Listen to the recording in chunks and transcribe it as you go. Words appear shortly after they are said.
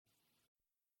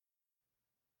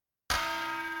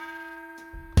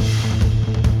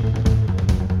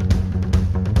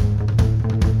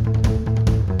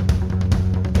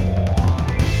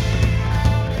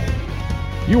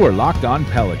You are Locked On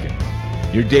Pelicans,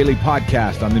 your daily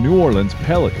podcast on the New Orleans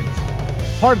Pelicans,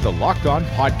 part of the Locked On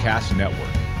Podcast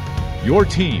Network, your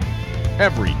team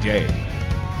every day.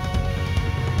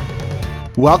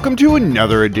 Welcome to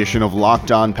another edition of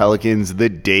Locked On Pelicans, the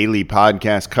daily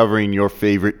podcast covering your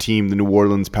favorite team, the New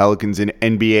Orleans Pelicans, and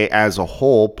NBA as a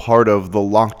whole, part of the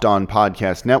Locked On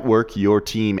Podcast Network, your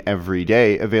team every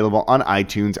day, available on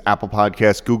iTunes, Apple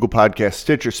Podcasts, Google Podcasts,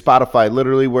 Stitcher, Spotify,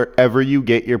 literally wherever you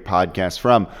get your podcasts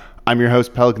from. I'm your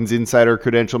host, Pelicans Insider,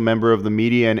 credential member of the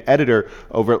media and editor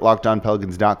over at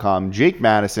LockedOnPelicans.com, Jake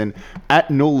Madison, at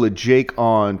NOLA Jake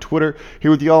on Twitter,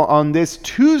 here with y'all on this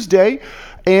Tuesday.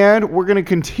 And we're going to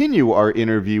continue our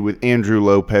interview with Andrew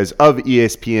Lopez of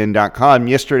ESPN.com.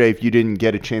 Yesterday, if you didn't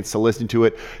get a chance to listen to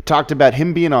it, talked about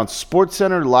him being on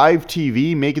SportsCenter Live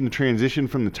TV, making the transition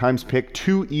from the Times Pick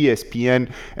to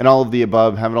ESPN and all of the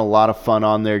above, having a lot of fun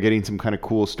on there, getting some kind of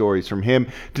cool stories from him.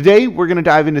 Today, we're going to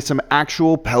dive into some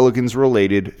actual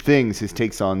Pelicans-related things, his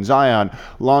takes on Zion,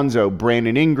 Lonzo,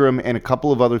 Brandon Ingram, and a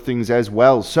couple of other things as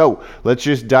well. So let's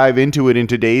just dive into it in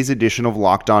today's edition of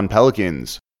Locked On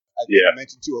Pelicans. I think you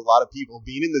mentioned to a lot of people,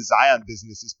 being in the Zion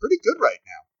business is pretty good right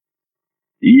now.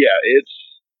 Yeah,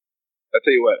 I'll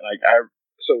tell you what,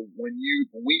 so when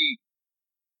we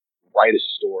write a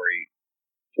story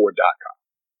for .com,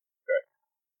 okay,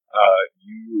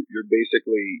 you're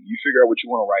basically, you figure out what you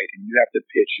want to write and you have to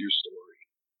pitch your story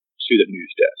to the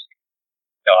news desk,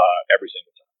 every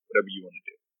single time, whatever you want to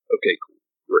do. Okay, cool,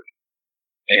 great.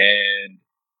 And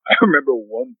I remember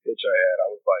one pitch I had,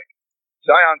 I was like,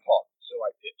 Zion talk. So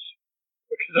I pitched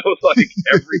because I was like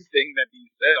everything that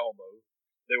he said almost.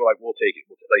 They were like, "We'll take it."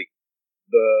 Like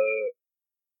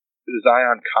the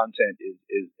Zion content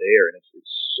is there, and it's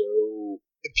so.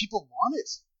 And people want it.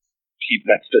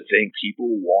 That's the thing.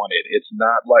 People want it. It's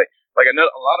not like I know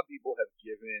a lot of people have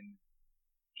given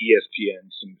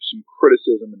ESPN some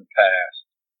criticism in the past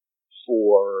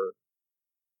for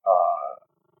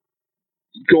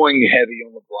going heavy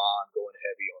on LeBron, going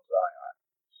heavy on Zion.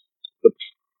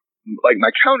 My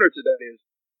counter to that is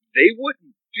they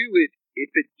wouldn't do it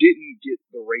if it didn't get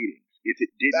the ratings. If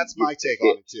it didn't, that's my take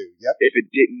on it too. Yep. If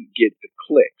it didn't get the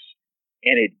clicks,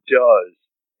 and it does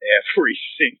every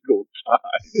single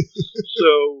time.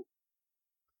 So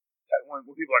when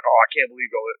people are like, "Oh, I can't believe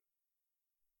all it,"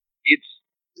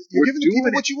 you're giving the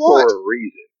people what you want for a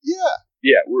reason.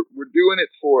 Yeah, we're doing it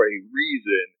for a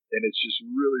reason, and it's just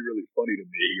really, really funny to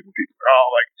me when people are, "Oh,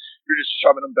 like you're just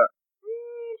shoving them down."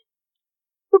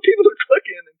 But people are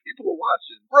clicking and people are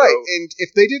watching. Right, so. And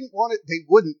if they didn't want it, they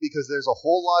wouldn't, because there's a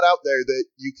whole lot out there that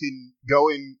you can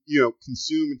go and,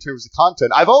 consume in terms of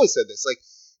content. I've always said this,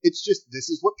 it's just,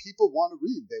 this is what people want to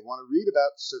read. They want to read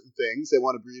about certain things. They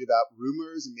want to read about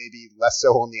rumors and maybe less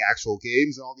so on the actual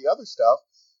games and all the other stuff.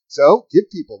 So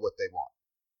give people what they want.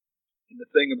 And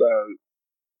the thing about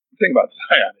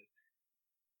Zion is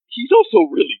he's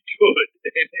also really good,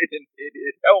 and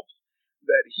it helps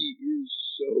that he is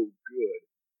so good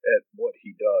at what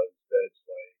he does. That's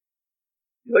like,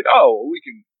 you're like, oh, you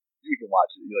can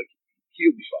watch it. You're like,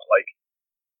 he'll be fine. Like,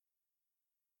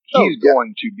 he's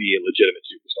going to be a legitimate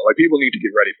superstar. Like, people need to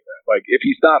get ready for that. Like, if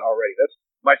he's not already, that's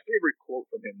my favorite quote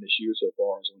from him this year so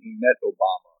far is when he met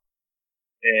Obama,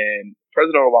 and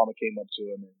President Obama came up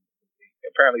to him and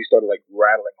apparently he started like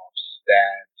rattling off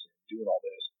stats and doing all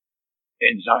this.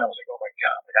 And Zion was like, oh my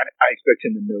God, I expect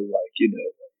him to know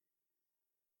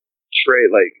Trey,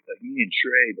 like me and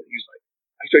Trey, but he was like,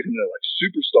 I expect him to know like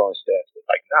superstar stats, but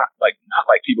not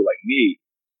like people like me.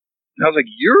 And I was like,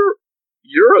 you're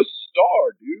a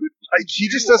star, dude. Like, he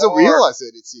just doesn't realize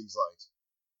it seems like.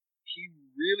 He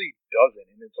really doesn't,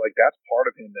 and it's like that's part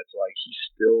of him that's like he's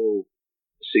still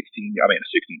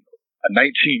a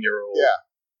 19-year-old, yeah,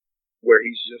 where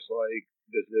he's just like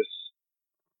this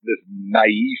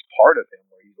naive part of him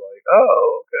where he's like,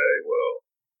 oh, okay, well,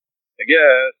 I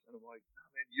guess. And I'm like,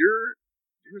 You're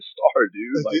a star,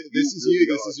 dude. Like, this is you.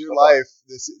 This is your life.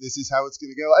 This is how it's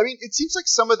going to go. I mean, it seems like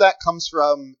some of that comes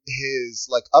from his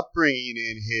upbringing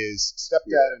and his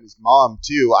stepdad and his mom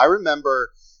too. I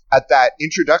remember at that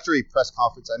introductory press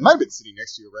conference, I might have been sitting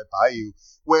next to you, right by you,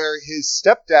 where his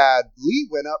stepdad Lee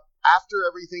went up after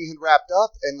everything had wrapped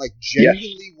up and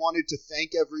genuinely wanted to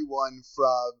thank everyone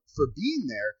for being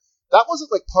there. That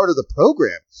wasn't part of the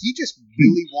program. He just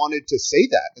really wanted to say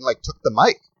that and took the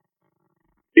mic.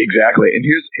 Exactly. And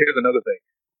here's another thing.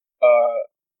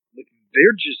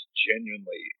 They're just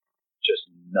genuinely just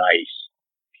nice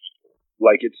people.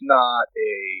 It's not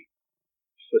a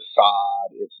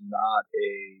facade. It's not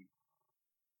a,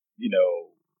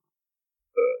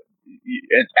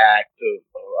 an act of,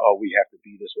 we have to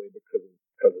be this way because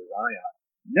of Zion.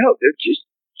 No, they're just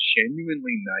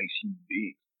genuinely nice human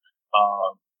beings.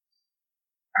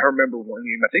 I remember one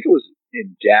game, I think it was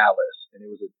in Dallas, and it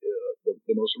was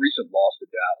the most recent loss to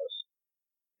Dallas.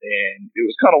 And it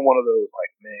was kind of one of those,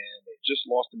 like, man, they just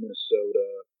lost to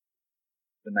Minnesota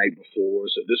the night before,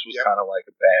 so this was kind of like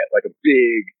a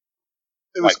big.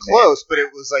 It was close, but it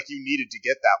was like you needed to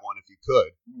get that one if you could.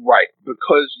 Right,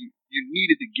 because you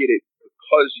needed to get it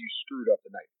because you screwed up the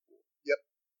night before. Yep.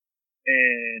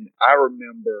 And I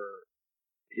remember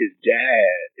his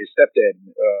stepdad,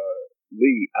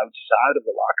 Lee, outside of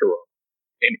the locker room,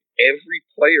 and every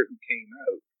player who came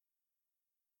out,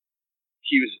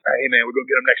 he was, hey man, we're gonna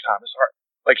get him next time. It's hard.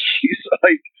 Like he's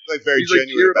like very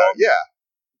genuine about it. Yeah.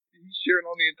 He's cheering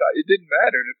on the entire. It didn't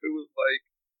matter if it was like,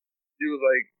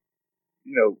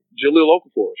 you know, Jaleel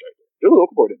Okafor was right there. Jaleel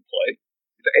Okafor didn't play.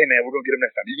 He's like, hey man, we're gonna get him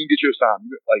next time. You're gonna get your time.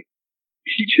 Like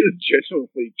he just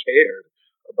genuinely cared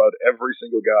about every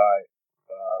single guy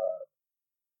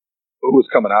who was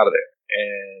coming out of there,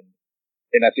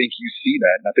 and I think you see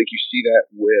that, and I think you see that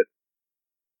with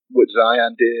what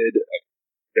Zion did. I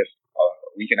guess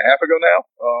a week and a half ago now,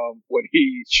 when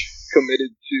he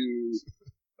committed to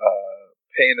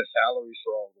paying the salaries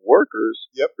for all the workers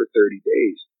for 30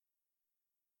 days.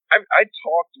 I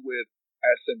talked with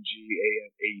SMG,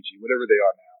 AG, whatever they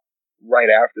are now, right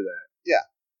after that. Yeah.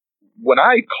 When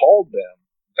I called them,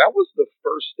 that was the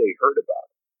first they heard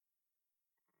about it.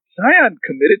 Zion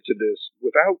committed to this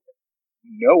without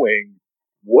knowing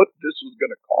what this was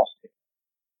going to cost him.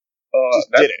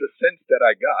 That's the sense that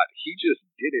I got. He just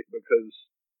did it because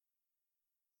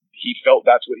he felt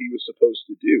that's what he was supposed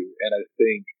to do. And I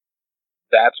think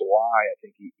that's why I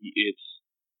think it's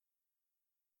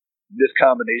this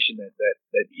combination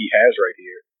that he has right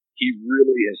here. He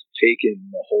really has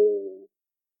taken the whole,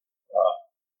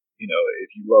 if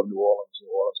you love New Orleans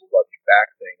will love you back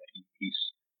thing. I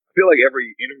feel like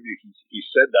every interview he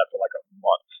said that for like a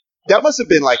month. That must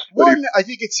have been like one. I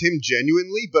think it's him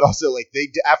genuinely, but also like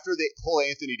after the whole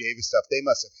Anthony Davis stuff, they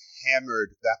must have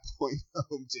hammered that point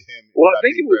home to him. Well, I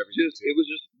think it was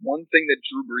just one thing that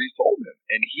Drew Brees told him,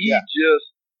 and he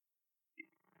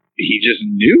just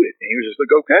knew it, and he was just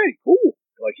like, okay, cool,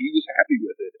 like he was happy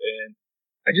with it, and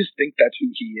I just think that's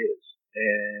who he is,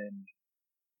 and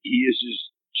he is just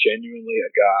genuinely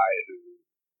a guy who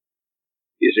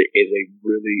is a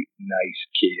really nice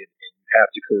kid, and you have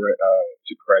to credit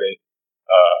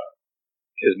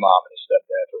his mom and his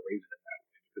stepdad for raising him that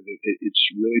way, because it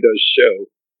really does show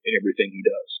in everything he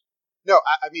does. No,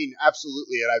 I mean,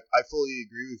 absolutely, and I fully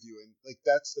agree with you, and like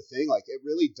that's the thing, like it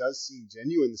really does seem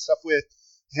genuine. The stuff with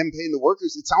him paying the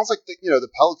workers, it sounds like the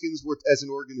Pelicans were, as an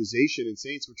organization, and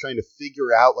Saints were trying to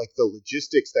figure out like the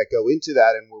logistics that go into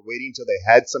that, and we're waiting until they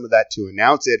had some of that to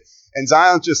announce it. And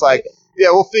Zion's just like, yeah,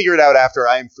 we'll figure it out after.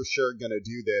 I am for sure gonna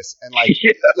do this, and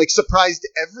like surprised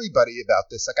everybody about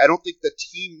this. Like I don't think the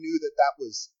team knew that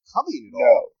was coming at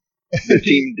all. The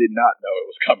team did not know it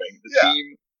was coming. The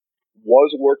team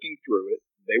was working through it.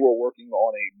 They were working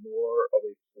on a more of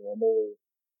a formal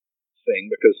thing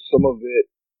because some of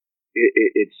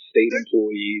it's state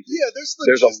employees. Yeah, there's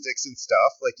logistics and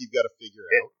stuff like you've got to figure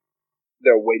out.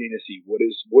 They're waiting to see what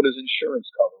is insurance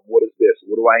cover, what is this,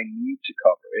 what do I need to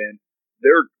cover, and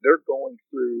they're going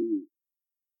through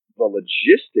the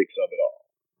logistics of it all.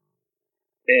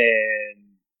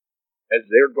 And as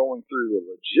they're going through the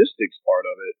logistics part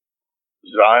of it,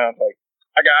 Zion's like,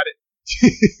 I got it.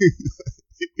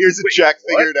 Here's a check,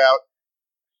 figure it out.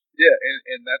 Yeah,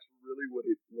 and that's really what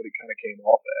it kind of came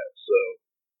off as. So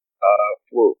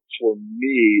for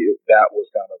me, that was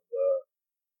kind of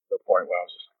the point where I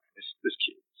was just like, this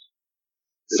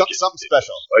kid's something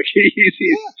special. Like he's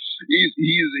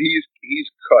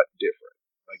cut different.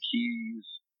 Like he's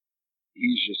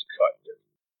just cut different.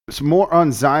 Some more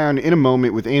on Zion in a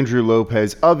moment with Andrew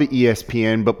Lopez of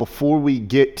ESPN, but before we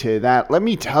get to that, let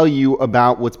me tell you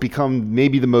about what's become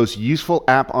maybe the most useful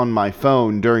app on my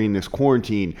phone during this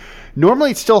quarantine.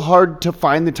 Normally, it's still hard to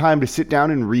find the time to sit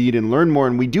down and read and learn more,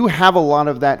 and we do have a lot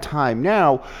of that time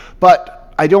now, but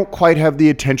I don't quite have the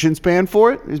attention span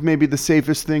for it, is maybe the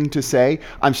safest thing to say.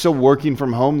 I'm still working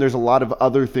from home. There's a lot of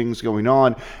other things going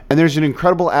on. And there's an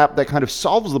incredible app that kind of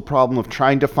solves the problem of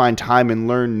trying to find time and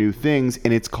learn new things,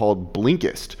 and it's called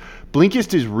Blinkist.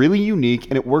 Blinkist is really unique,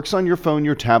 and it works on your phone,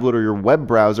 your tablet, or your web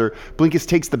browser. Blinkist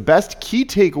takes the best key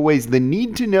takeaways, the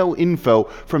need-to-know info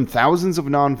from thousands of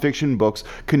nonfiction books,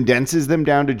 condenses them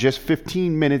down to just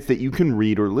 15 minutes that you can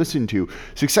read or listen to.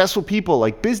 Successful people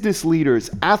like business leaders,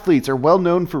 athletes are well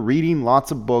known for reading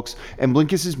lots of books, and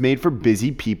Blinkist is made for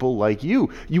busy people like you.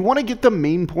 You want to get the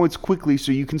main points quickly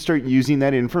so you can start using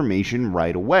that information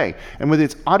right away. And with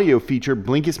its audio feature,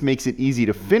 Blinkist makes it easy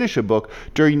to finish a book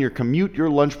during your commute, your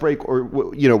lunch break, or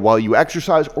while you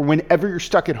exercise, or whenever you're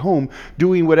stuck at home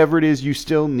doing whatever it is you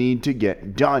still need to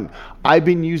get done. I've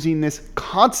been using this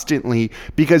constantly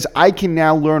because I can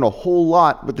now learn a whole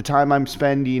lot with the time I'm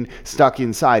spending stuck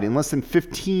inside. In less than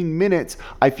 15 minutes,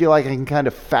 I feel like I can kind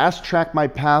of fast track my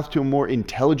path to a more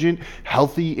intelligent,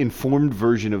 healthy, informed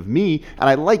version of me, and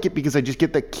I like it because I just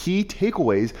get the key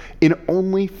takeaways in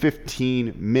only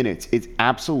 15 minutes. It's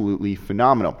absolutely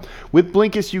phenomenal. With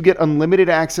Blinkist, you get unlimited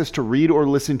access to read or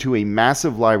listen to a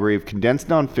massive library of condensed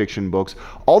nonfiction books,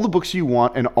 all the books you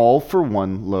want, and all for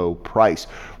one low price.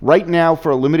 Right now,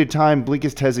 for a limited time,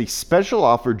 Blinkist has a special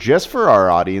offer just for our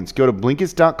audience. Go to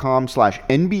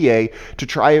Blinkist.com/NBA to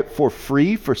try it for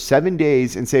free for 7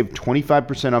 days and save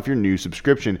 25% off your new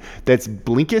subscription. That's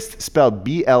Blinkist, spelled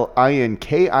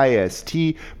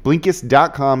Blinkist,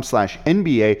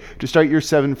 Blinkist.com/NBA to start your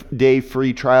 7-day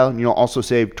free trial, and you'll also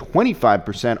save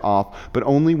 25% off, but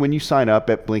only when you sign up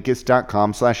at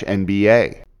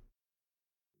Blinkist.com/NBA.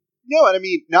 No, and I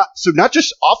mean, not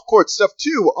just off-court stuff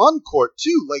too, on-court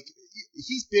too. Like,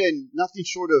 he's been nothing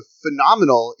short of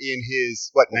phenomenal in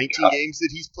his, 19 games that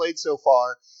he's played so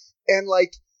far. And,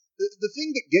 like, the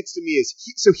thing that gets to me is,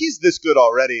 he's this good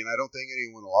already, and I don't think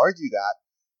anyone will argue that.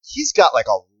 He's got, like,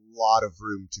 a lot of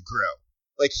room to grow.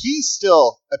 Like, he's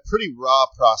still a pretty raw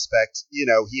prospect. You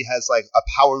know, he has, like, a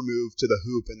power move to the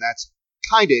hoop, and that's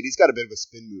kind of it. He's got a bit of a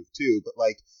spin move, too. But,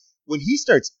 like, when he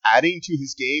starts adding to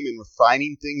his game and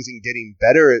refining things and getting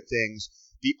better at things,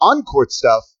 the on-court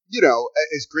stuff,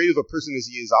 as great of a person as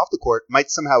he is off the court, might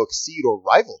somehow exceed or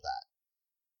rival that.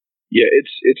 Yeah,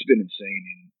 it's been insane.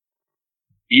 And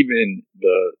even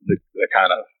the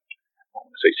kind of, I don't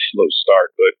want to say slow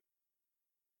start, but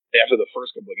after the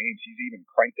first couple of games, he's even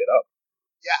cranked it up.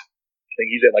 Yeah. I think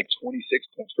he's at like 26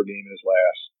 points per game in his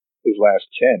last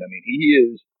 10. I mean, he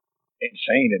is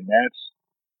insane, and that's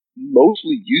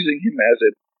mostly using him as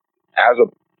a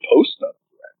post-up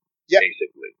threat,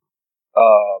 basically.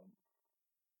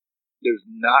 There's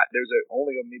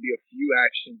only maybe a few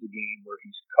actions a game where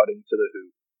he's cutting to the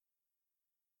hoop,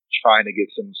 trying to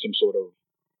get some sort of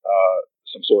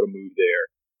move there.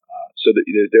 So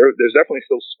there's definitely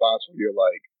still spots where you're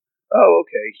like, oh,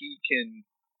 okay, he's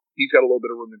got a little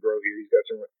bit of room to grow here. He's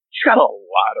got a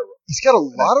lot of room. He's got a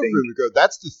lot of room to grow.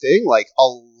 That's the thing, like, a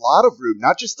lot of room,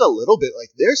 not just a little bit.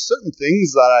 Like, there's certain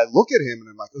things that I look at him and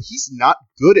I'm like, oh, he's not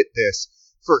good at this.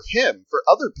 For him, for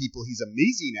other people, he's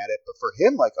amazing at it, but for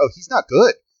him, like, oh, he's not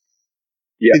good.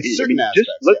 Yeah, in certain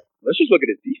aspects. Let's just look at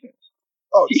his defense.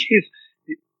 Oh,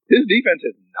 his defense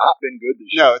has not been good this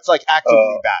year. No, it's like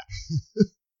actively bad.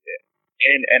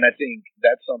 And I think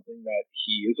that's something that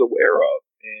he is aware of,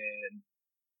 and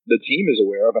the team is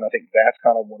aware of, and I think that's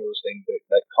kind of one of those things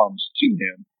that comes to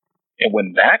him. And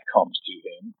when that comes to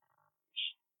him,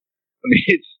 I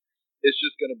mean, it's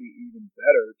just going to be even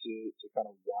better to kind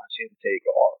of watch him take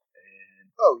off.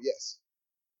 And oh, yes.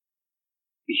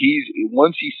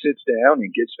 Once he sits down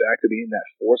and gets back to being that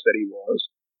force that he was,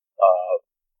 I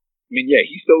mean, yeah,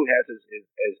 he still has his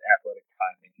athletic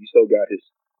timing. He still got his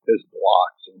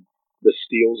blocks, and the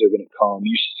steals are going to come.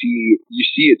 You see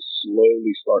it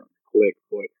slowly starting to click,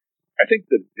 but I think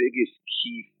the biggest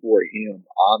key for him,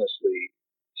 honestly,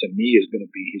 to me, is going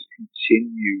to be his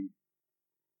continued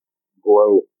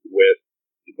growth with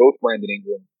both Brandon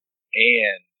Ingram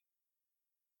and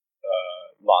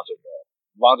Lonzo Ball.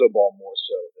 Lonzo Ball more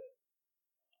so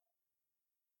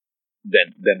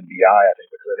than BI, I think,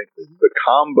 because I think the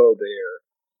combo there,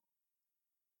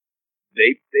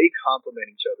 they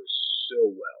complement each other so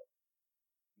well.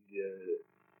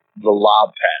 The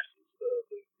lob passes,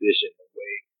 the vision, the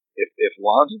way if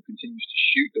Lonzo continues to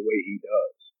shoot the way he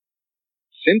does,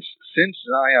 since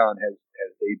Zion has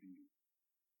debuted,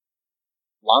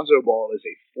 Lonzo Ball is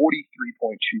a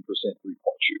 43.2%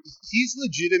 three-point shooter. He's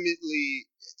legitimately,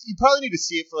 you probably need to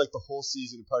see it for like the whole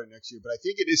season and part of next year, but I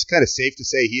think it is kind of safe to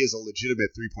say he is a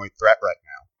legitimate three-point threat right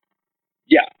now.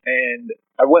 Yeah, and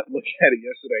I went and looked at it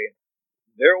yesterday, and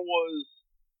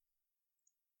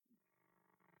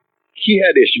he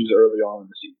had issues early on in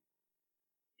the season.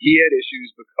 He had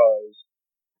issues because,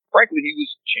 frankly, he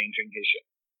was changing his shot.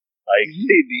 Like,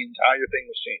 the entire thing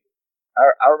was changing.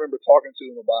 I remember talking to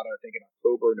him about it, I think, in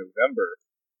October or November.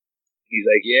 He's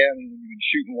like, yeah, I mean, when you've been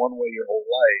shooting one way your whole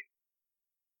life,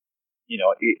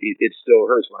 it still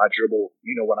hurts when I dribble.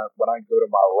 When I go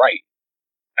to my right,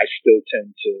 I still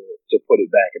tend to put it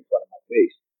back in front of my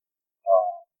face.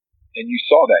 And you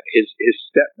saw that his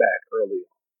step back early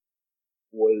on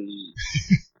was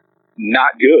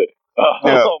not good.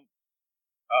 No.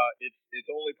 It's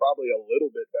only probably a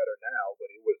little bit better now,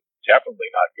 but it was definitely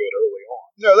not good early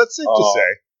on. No, that's safe to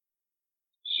say.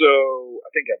 So I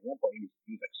think at one point he was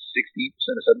like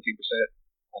 16% or 17%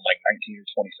 on like 19 or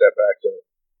 20 setbacks. So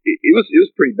it was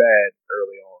pretty bad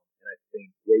early on. And I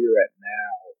think where you're at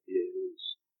now is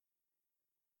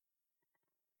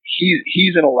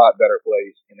he's in a lot better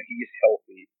place and he's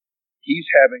healthy. He's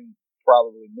having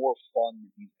probably more fun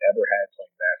than he's ever had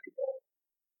playing basketball.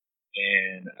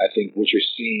 And I think what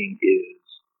you're seeing is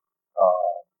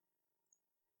I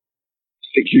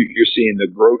think you're seeing the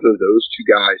growth of those two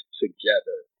guys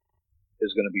together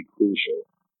is going to be crucial,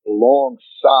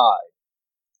 alongside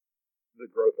the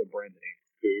growth of Brandon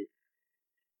Ingram, who,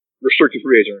 restricted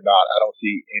free agent or not, I don't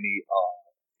see any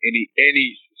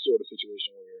sort of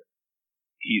situation where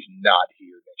he's not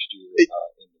here next year in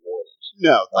New Orleans.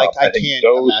 No, I think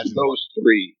can't imagine those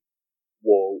three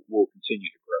will continue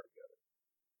to grow together.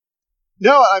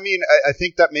 No, I mean, I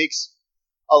think that makes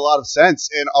a lot of sense.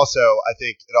 And also, I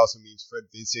think it also means Fred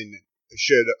Vinson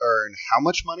should earn how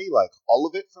much money? Like all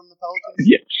of it from the Pelicans?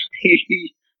 Yes. He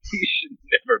should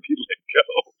never be let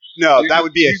go. No, that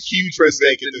would be a huge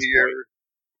mistake at this point.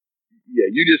 Yeah,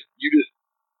 you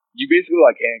basically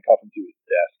like handcuff him to his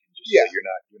desk and just say you're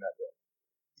not done.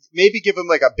 Maybe give him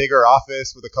like a bigger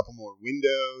office with a couple more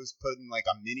windows, putting like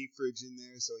a mini fridge in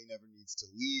there so he never needs to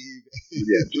leave.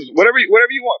 Yeah, just whatever you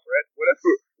want, Fred.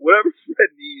 Whatever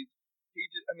Fred needs.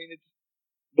 It's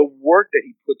the work that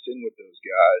he puts in with those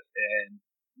guys, and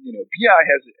P.I.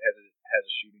 has a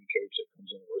shooting coach that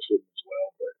comes in and works with him as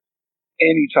well. But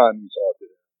anytime you talk to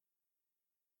him,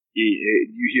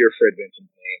 you hear Fred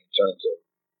Vinson's name in terms of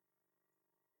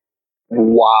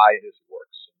why this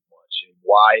works so much and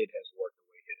why it has worked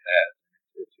the way it has.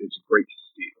 It's great to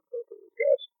see from both of those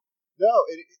guys. No,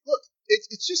 look,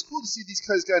 it's just cool to see these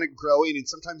guys kind of growing, and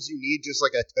sometimes you need just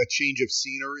like a change of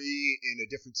scenery and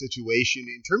a different situation.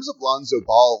 In terms of Lonzo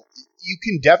Ball, you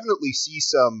can definitely see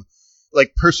some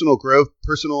like personal growth,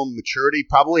 personal maturity,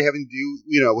 probably having to do,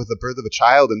 with the birth of a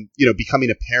child and,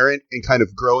 becoming a parent and kind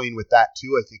of growing with that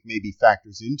too, I think maybe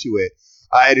factors into it.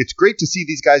 And it's great to see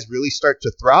these guys really start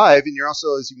to thrive. And you're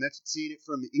also, as you mentioned, seeing it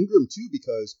from Ingram too,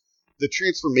 because the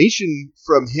transformation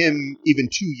from him even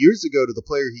 2 years ago to the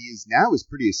player he is now is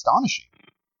pretty astonishing.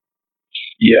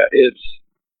 Yeah, it's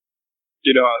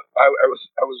I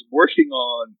was working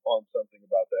on something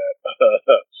about that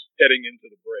heading into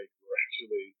the break. We're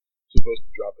actually supposed to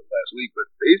drop it last week, but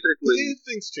basically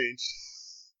things changed.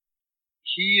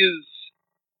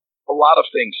 A lot of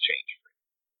things changed.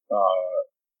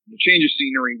 The change of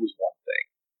scenery was one thing.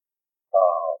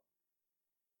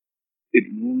 It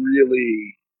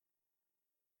really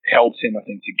helped him, I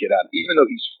think, to get out. Even though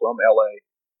he's from LA,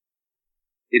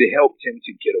 it helped him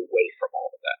to get away from all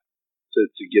of that,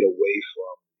 to get away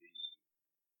from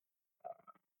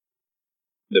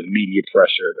the media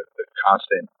pressure, the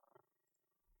constant,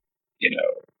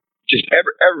 just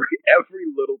every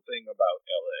little thing about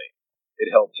LA.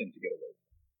 It helped him to get away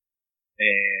from it.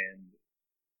 And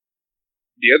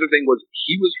the other thing was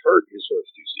he was hurt his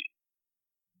first 2 seasons.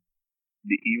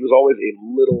 He was always a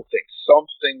little thing.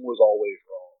 Something was always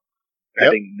wrong. Yep. I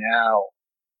think now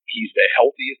he's the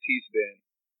healthiest he's been.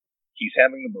 He's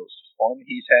having the most fun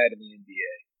he's had in the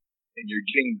NBA. And you're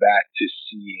getting back to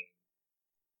seeing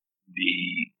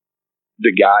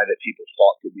the guy that people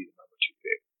thought could be the number 2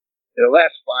 pick. In the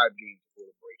last 5 games before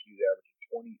the break, he was averaging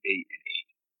 28 and 8.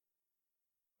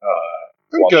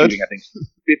 While good. Shooting, I think,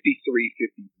 53, 51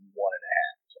 and a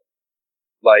half. So,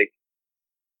 like,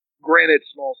 granted,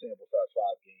 small sample size, 5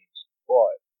 games,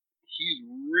 but he's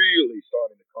really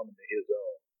starting to come into his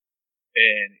own.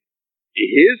 And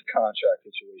his contract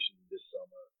situation this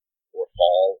summer or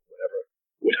fall,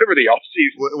 whatever the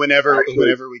offseason, whenever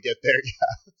we get there,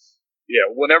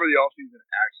 whenever the offseason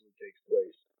actually takes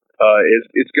place,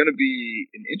 it's going to be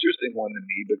an interesting one to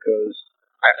me because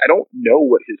I don't know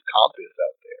what his comp is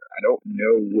out there. I don't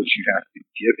know what you have to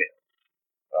give him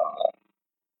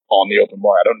on the open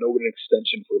market. I don't know what an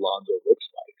extension for Lonzo looks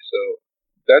like. So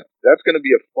that's going to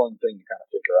be a fun thing to kind of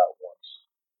figure out once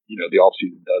the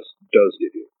offseason does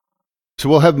get here. So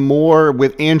we'll have more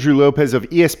with Andrew Lopez of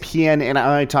ESPN and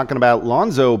I talking about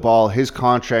Lonzo Ball, his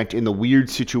contract, and the weird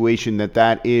situation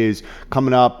that is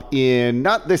coming up in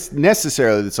not this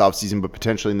necessarily this offseason, but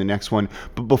potentially in the next one.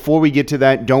 But before we get to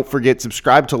that, don't forget,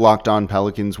 subscribe to Locked On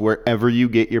Pelicans wherever you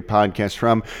get your podcast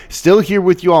from. Still here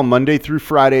with you all Monday through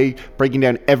Friday, breaking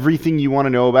down everything you want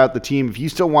to know about the team. If you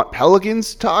still want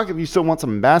Pelicans talk, if you still want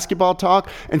some basketball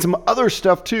talk, and some other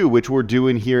stuff too, which we're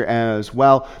doing here as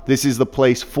well, this is the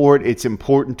place for it. It's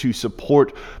important to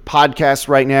support podcasts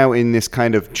right now in this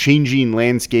kind of changing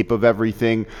landscape of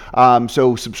everything.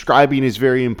 So subscribing is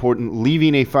very important.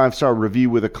 Leaving a 5-star review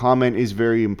with a comment is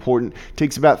very important.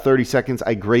 Takes about 30 seconds.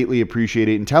 I greatly appreciate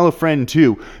it. And tell a friend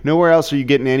too. Nowhere else are you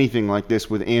getting anything like this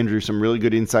with Andrew. Some really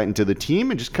good insight into the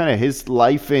team and just kind of his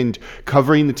life and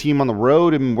covering the team on the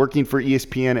road and working for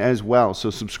ESPN as well. So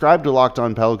subscribe to Locked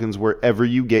On Pelicans wherever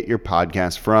you get your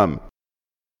podcast from.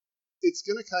 It's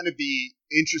going to kind of be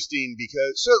interesting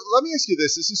because, so let me ask you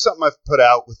this. This is something I've put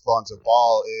out with Lonzo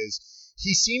Ball is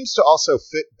he seems to also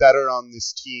fit better on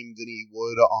this team than he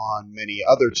would on many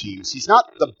other teams. He's not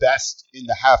the best in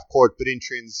the half court, but in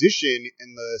transition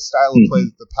and the style of play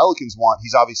that the Pelicans want,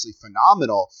 he's obviously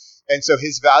phenomenal. And so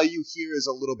his value here is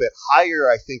a little bit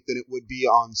higher, I think, than it would be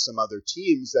on some other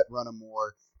teams that run a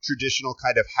more traditional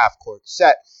kind of half court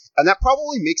set. And that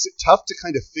probably makes it tough to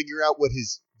kind of figure out what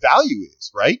his value is,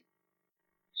 right?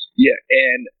 Yeah,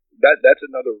 and that's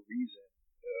another reason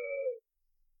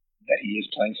that he is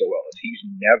playing so well. Is he's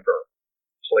never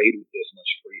played with this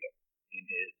much freedom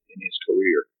in his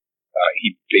career.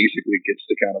 He basically gets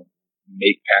to kind of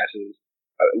make passes.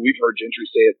 We've heard Gentry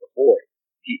say it before.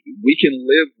 We can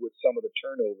live with some of the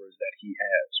turnovers that he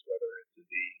has, whether it's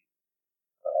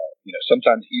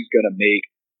sometimes he's going to make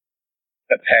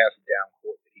a pass down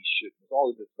court that he shouldn't. As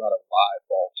long as it's not a live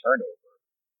ball turnover,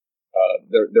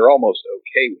 they're almost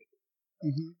okay with it.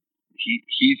 Mm-hmm.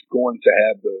 He's going to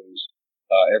have those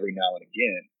every now and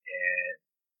again, and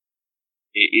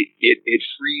it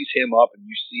frees him up, and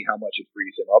you see how much it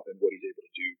frees him up and what he's able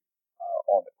to do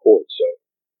on the court. So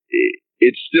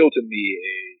it's still to me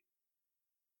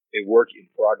a work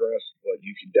in progress, but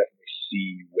you can definitely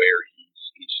see where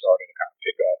he's starting to kind of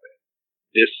pick up. And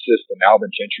this system,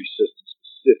 Alvin Gentry's system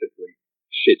specifically,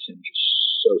 fits him just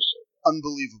so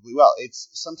unbelievably well. It's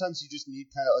sometimes you just need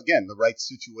kind of, again, the right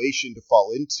situation to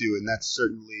fall into, and that's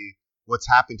certainly what's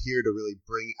happened here to really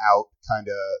bring out kind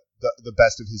of the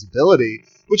best of his ability,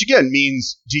 which again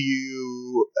means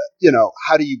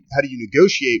how do you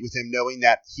negotiate with him knowing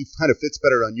that he kind of fits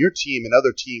better on your team and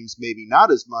other teams maybe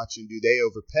not as much, and do they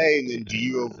overpay, and then do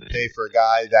you overpay for a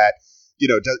guy that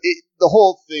does it? The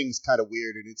whole thing's kind of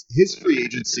weird, and it's his free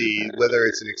agency, whether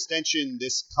it's an extension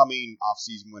this coming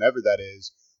offseason, whenever that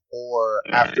is, or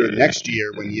after next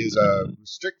year when he is a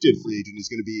restricted free agent,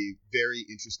 is going to be very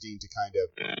interesting to kind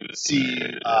of see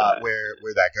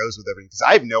where that goes with everything, because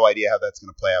I have no idea how that's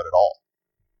going to play out at all.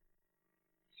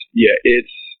 Yeah,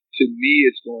 to me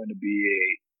it's going to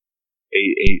be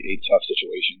a tough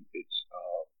situation.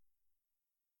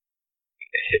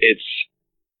 It's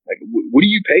like, what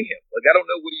do you pay him? Like, I don't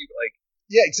know. What do you like?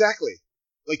 Yeah, exactly.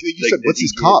 Like you said, what's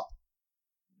his comp?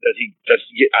 Does he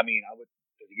get? I mean,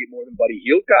 does he get more than Buddy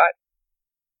Hield got?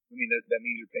 I mean, that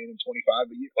means you're paying him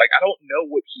 $25 a year. Like, I don't know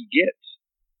what he gets.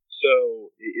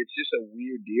 So it's just a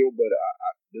weird deal. But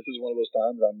this is one of those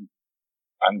times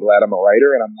I'm glad I'm a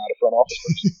writer and I'm not a front office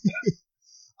person.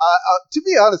 To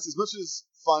be honest, as much as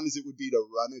fun as it would be to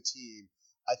run a team,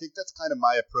 I think that's kind of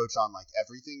my approach on like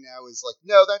everything now is like,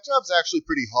 no, that job's actually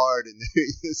pretty hard and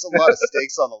there's a lot of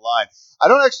stakes on the line. I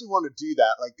don't actually want to do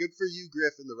that. Like, good for you,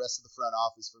 Griff, and the rest of the front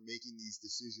office for making these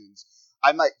decisions.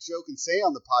 I might joke and say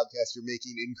on the podcast you're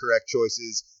making incorrect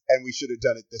choices and we should have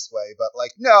done it this way. But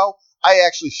like, no, I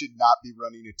actually should not be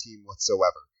running a team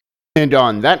whatsoever. And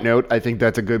on that note, I think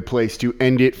that's a good place to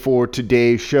end it for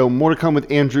today's show. More to come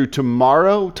with Andrew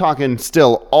tomorrow, talking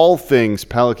still all things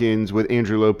Pelicans with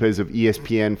Andrew Lopez of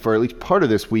ESPN for at least part of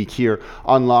this week here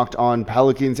on Locked On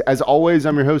Pelicans. As always,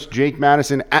 I'm your host, Jake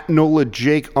Madison, at NOLA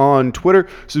Jake on Twitter.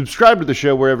 Subscribe to the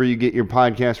show wherever you get your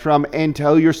podcast from, and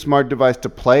tell your smart device to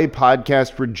play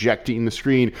podcast Rejecting the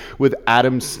Screen with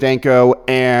Adam Stanko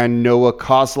and Noah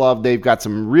Koslov. They've got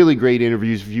some really great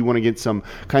interviews. If you want to get some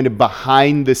kind of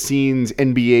behind the scenes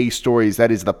NBA stories,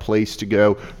 that is the place to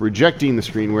go. Rejecting the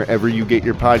Screen wherever you get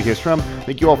your podcast from.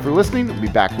 Thank you all for listening. We'll be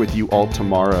back with you all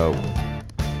tomorrow.